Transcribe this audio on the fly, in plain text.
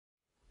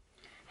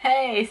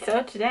Hey,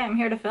 so today I'm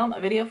here to film a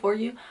video for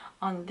you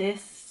on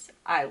this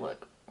eye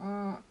look.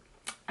 I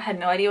had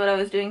no idea what I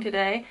was doing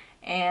today,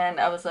 and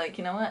I was like,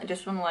 you know what, I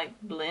just want to like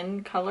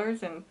blend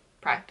colors and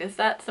practice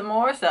that some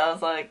more. So I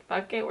was like,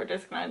 fuck it, we're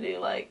just gonna do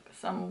like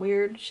some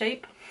weird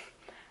shape.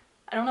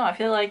 I don't know, I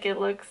feel like it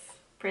looks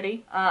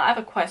pretty. I have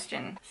a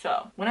question.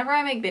 So whenever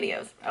I make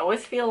videos, I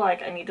always feel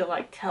like I need to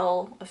like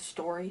tell a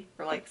story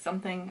or like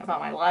something about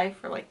my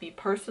life or like be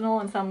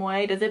personal in some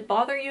way. Does it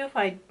bother you if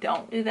I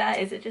don't do that?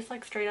 Is it just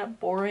like straight up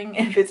boring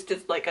if it's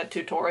just like a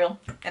tutorial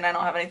and I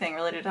don't have anything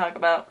really to talk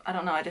about? I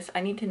don't know,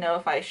 I need to know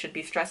if I should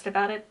be stressed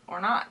about it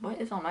or not.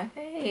 What is on my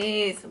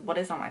face? What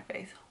is on my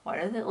face? Why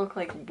does it look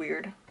like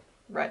weird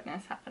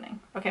redness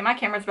happening? Okay, my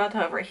camera's about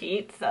to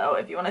overheat, so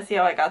if you want to see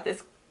how I got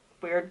this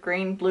weird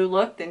green blue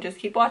look, then just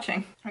keep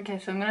watching. Okay,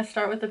 so I'm gonna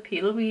start with the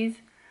P. Louise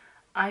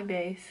Eye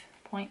Base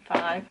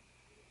 0.5.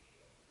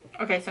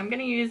 Okay, so I'm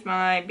gonna use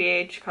my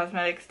BH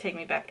Cosmetics Take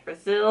Me Back to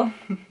Brazil.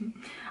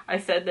 I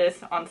said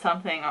this on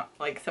something,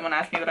 like someone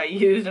asked me what I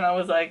used and I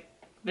was like,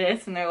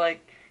 this, and they're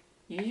like,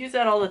 you use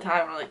that all the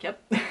time? And I'm like,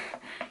 yep.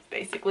 It's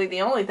basically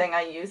the only thing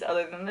I use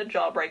other than the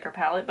Jawbreaker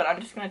palette, but I'm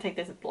just gonna take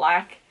this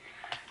black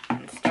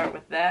and start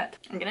with that.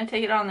 I'm gonna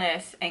take it on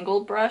this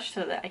angled brush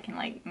so that I can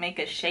like make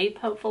a shape,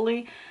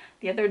 hopefully.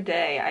 The other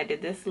day I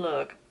did this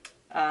look,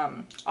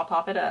 I'll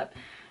pop it up,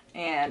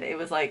 and it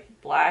was like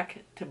black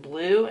to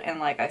blue, and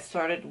like I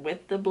started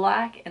with the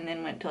black and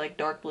then went to like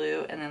dark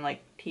blue and then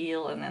like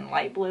teal and then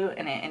light blue,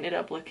 and it ended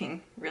up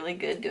looking really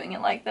good doing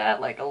it like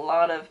that. Like a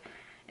lot of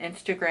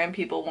Instagram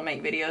people will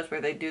make videos where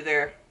they do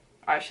their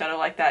eyeshadow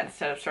like that.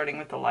 Instead of starting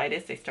with the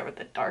lightest, they start with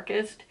the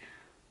darkest.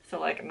 So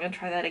like I'm gonna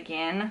try that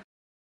again.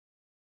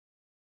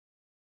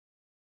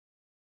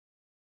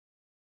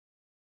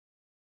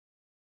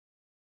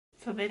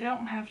 So they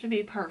don't have to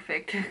be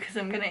perfect because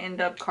I'm going to end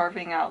up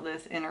carving out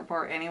this inner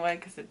part anyway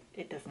because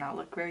it does not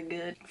look very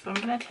good. So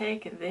I'm going to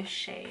take this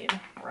shade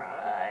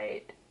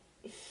right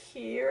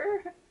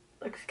here.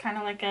 Looks kind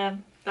of like a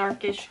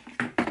darkish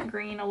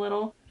green a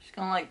little. Just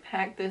going to like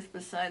pack this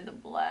beside the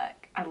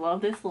black. I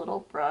love this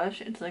little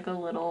brush. It's like a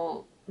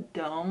little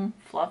dome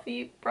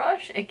fluffy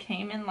brush. It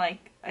came in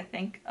like, I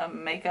think, a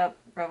Makeup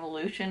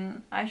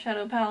Revolution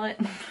eyeshadow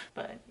palette.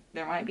 But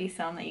there might be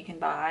some that you can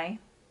buy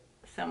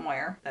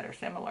somewhere that are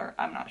similar.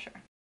 I'm not sure.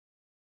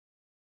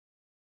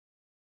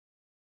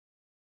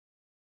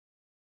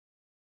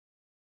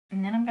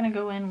 And then I'm gonna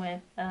go in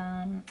with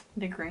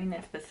the green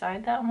that's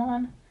beside that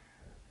one.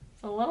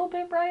 It's a little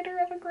bit brighter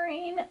of a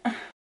green.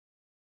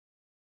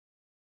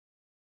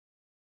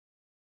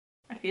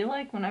 I feel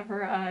like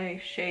whenever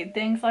I shade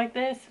things like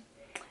this,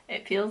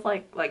 it feels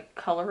like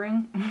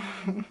coloring.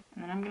 And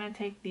then I'm gonna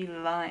take the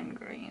lime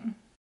green.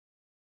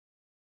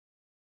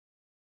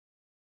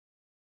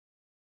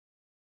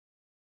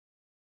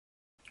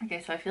 Okay,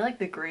 so I feel like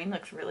the green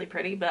looks really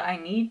pretty, but I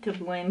need to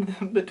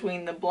blend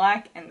between the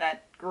black and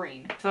that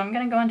green. So I'm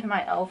gonna go into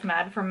my e.l.f.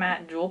 Mad for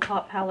Matte Jewel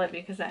Pop palette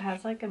because it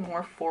has like a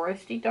more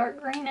foresty dark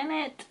green in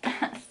it.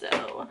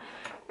 So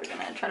we're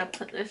gonna try to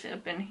put this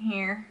up in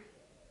here.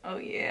 Oh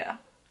yeah,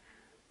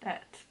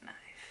 that's nice.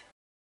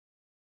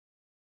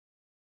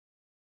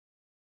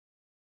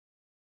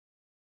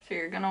 So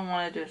you're gonna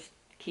wanna just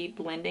keep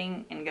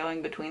blending and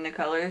going between the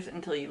colors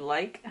until you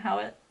like how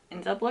it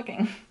ends up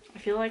looking. I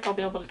feel like I'll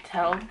be able to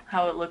tell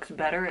how it looks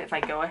better if I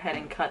go ahead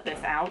and cut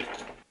this out.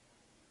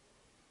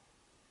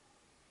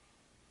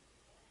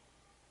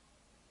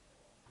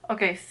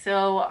 Okay,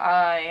 so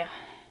I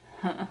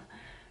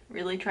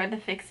really tried to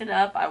fix it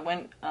up. I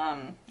went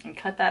and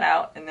cut that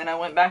out, and then I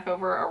went back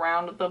over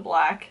around the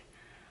black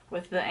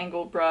with the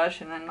angled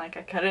brush, and then like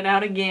I cut it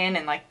out again,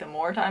 and like the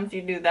more times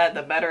you do that,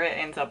 the better it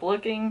ends up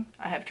looking.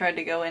 I have tried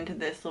to go into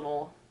this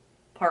little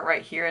part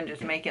right here and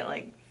just make it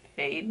like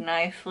fade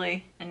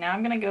nicely. And now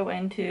I'm gonna go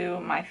into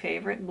my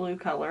favorite blue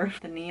color,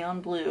 the neon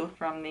blue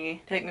from the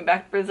Take Me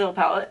Back to Brazil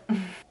palette.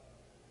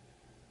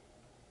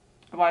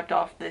 I wiped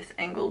off this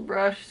angled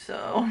brush,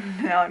 so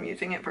now I'm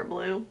using it for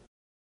blue.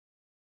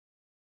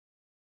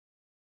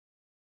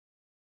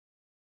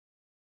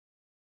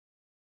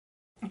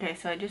 Okay,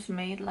 so I just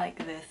made like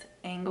this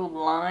angled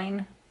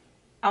line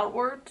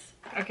outwards.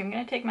 Okay, I'm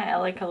gonna take my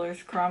LA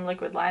Colors Chrome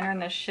Liquid Liner in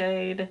the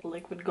shade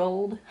Liquid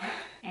Gold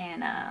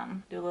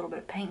and do a little bit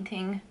of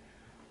painting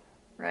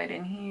right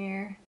in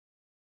here.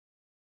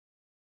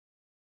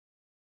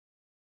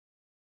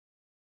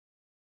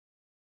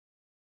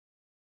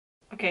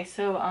 Okay,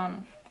 so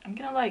I'm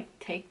gonna like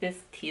take this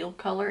teal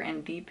color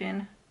and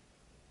deepen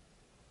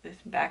this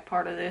back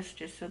part of this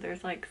just so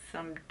there's like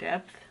some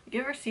depth.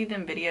 You ever see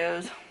them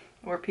videos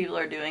where people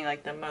are doing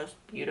like the most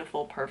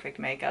beautiful perfect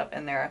makeup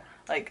and they're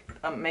like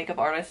a makeup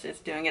artist is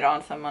doing it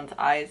on someone's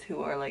eyes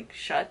who are like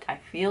shut? I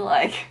feel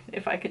like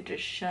if I could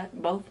just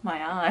shut both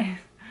my eyes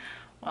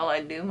while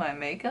I do my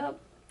makeup,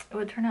 it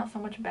would turn out so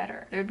much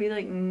better. There'd be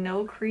like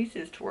no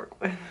creases to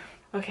work with.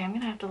 Okay, I'm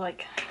gonna have to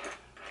like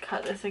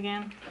cut this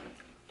again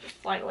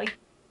just slightly.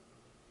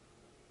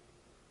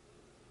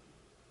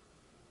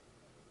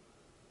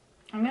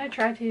 I'm gonna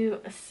try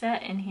to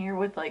set in here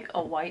with like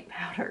a white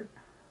powder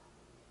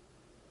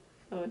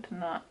so it's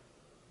not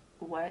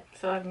wet.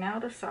 So I've now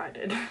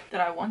decided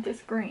that I want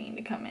this green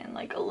to come in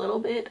like a little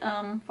bit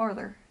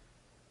farther.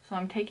 So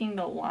I'm taking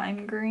the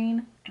lime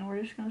green and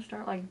we're just gonna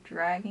start like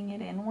dragging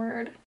it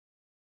inward.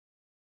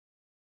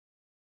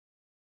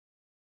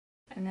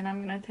 And then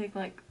I'm gonna take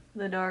like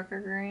the darker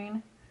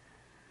green,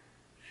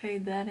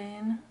 fade that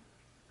in.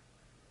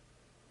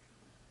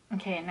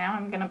 Okay, and now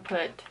I'm gonna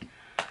put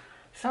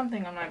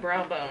something on my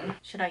brow bone.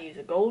 Should I use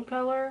a gold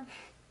color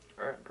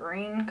or a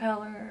green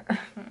color?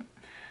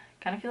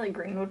 Kind of feel like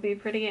green would be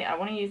pretty. I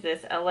want to use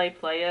this LA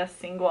Playa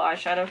single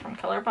eyeshadow from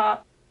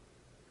ColourPop.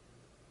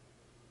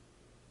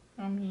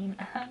 I mean,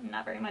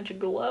 not very much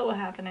glow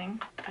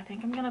happening. I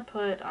think I'm gonna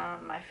put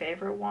my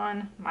favorite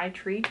one, My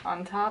Treat,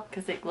 on top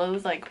because it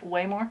glows like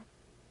way more.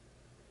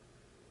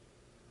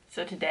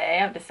 So today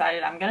I've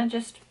decided I'm gonna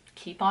just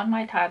keep on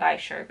my tie-dye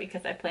shirt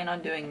because I plan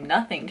on doing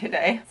nothing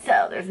today.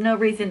 So there's no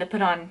reason to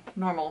put on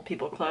normal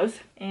people clothes.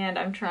 And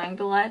I'm trying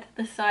to let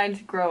the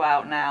sides grow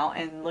out now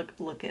and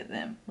look at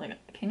them. Like,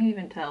 can you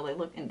even tell? They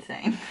look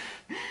insane.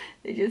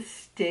 They just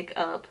stick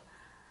up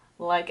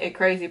like a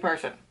crazy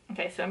person.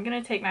 Okay, so I'm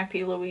gonna take my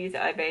P. Louise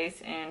eye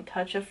base and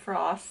Touch of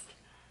Frost,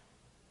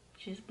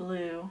 which is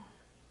blue.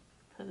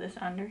 Put this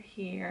under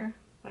here.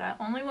 But I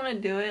only want to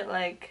do it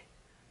like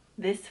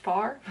this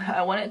far.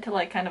 I want it to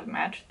like kind of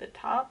match the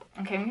top.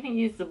 Okay, I'm gonna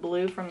use the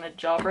blue from the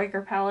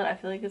Jawbreaker palette. I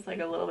feel like it's like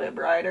a little bit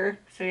brighter.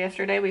 So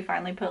yesterday we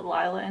finally put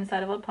Lila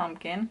inside of a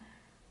pumpkin.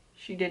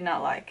 She did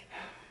not like.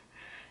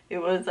 It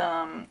was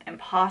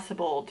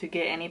impossible to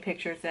get any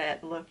pictures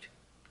that looked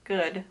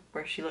good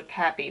where she looked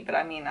happy. But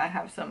I mean, I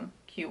have some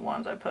cute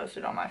ones I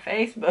posted on my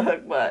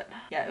Facebook, but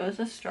yeah, it was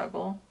a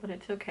struggle, but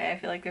it's okay. I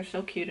feel like they're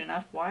still cute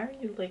enough. Why are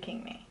you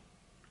licking me?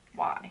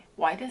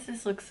 Why does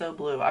this look so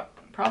blue?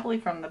 Probably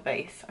from the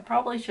base. I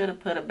probably should have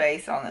put a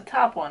base on the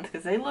top ones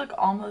because they look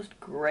almost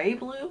gray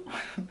blue.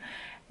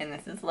 And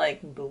this is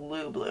like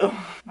blue.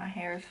 My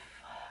hair is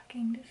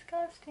fucking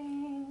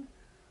disgusting.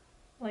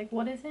 Like,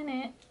 what is in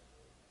it?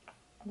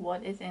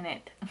 What is in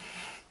it?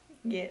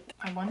 Yet.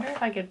 I wonder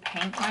if I could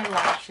paint my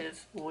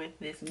lashes with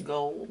this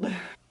gold.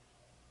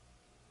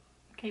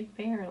 Okay,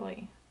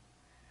 barely.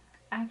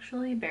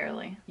 Actually,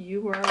 barely.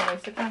 You were a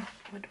waste of time.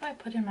 What do I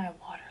put in my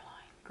waterline?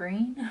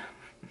 Green?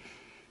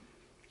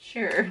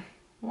 Sure,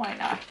 why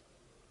not?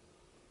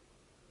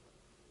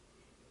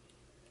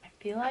 I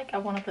feel like I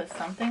want to put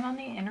something on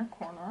the inner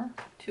corner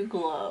to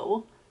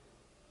glow.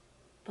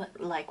 But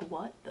like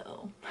what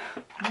though?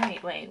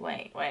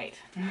 Wait.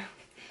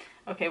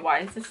 Okay, why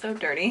is this so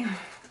dirty?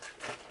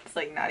 It's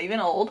like not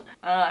even old.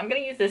 I'm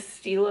gonna use this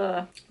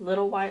Stila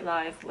Little White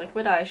Lies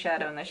liquid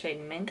eyeshadow in the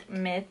shade Mint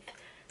Myth.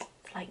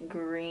 It's like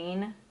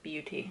green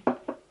beauty.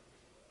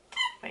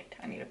 Wait,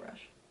 I need a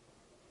brush.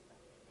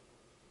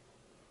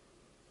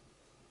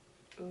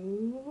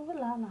 Ooh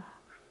la la.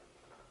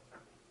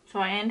 So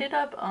I ended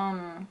up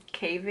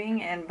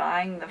caving and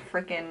buying the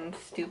freaking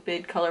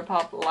stupid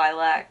ColourPop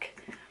lilac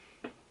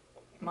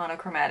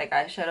monochromatic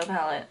eyeshadow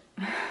palette.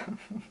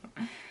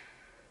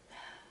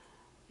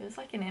 It was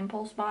like an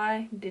impulse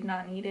buy. Did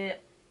not need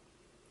it.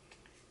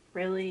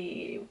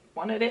 Really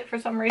wanted it for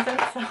some reason.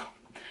 So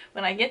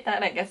when I get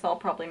that, I guess I'll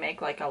probably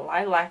make like a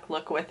lilac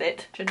look with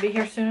it. Should be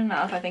here soon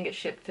enough. I think it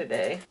shipped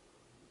today.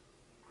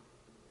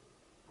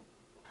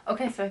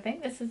 Okay, so I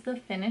think this is the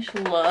finished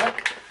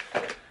look,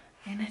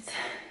 and it's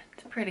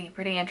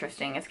pretty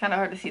interesting. It's kind of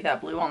hard to see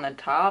that blue on the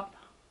top.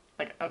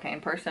 Like, okay, in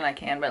person I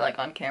can, but like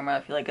on camera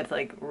I feel like it's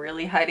like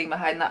really hiding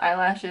behind the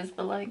eyelashes,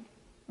 but like,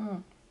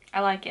 I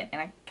like it, and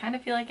I kind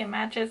of feel like it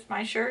matches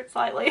my shirt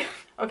slightly.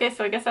 Okay,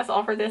 so I guess that's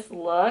all for this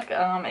look.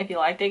 If you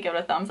liked it, give it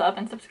a thumbs up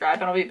and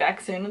subscribe, and I'll be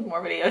back soon with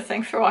more videos.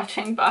 Thanks for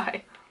watching.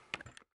 Bye.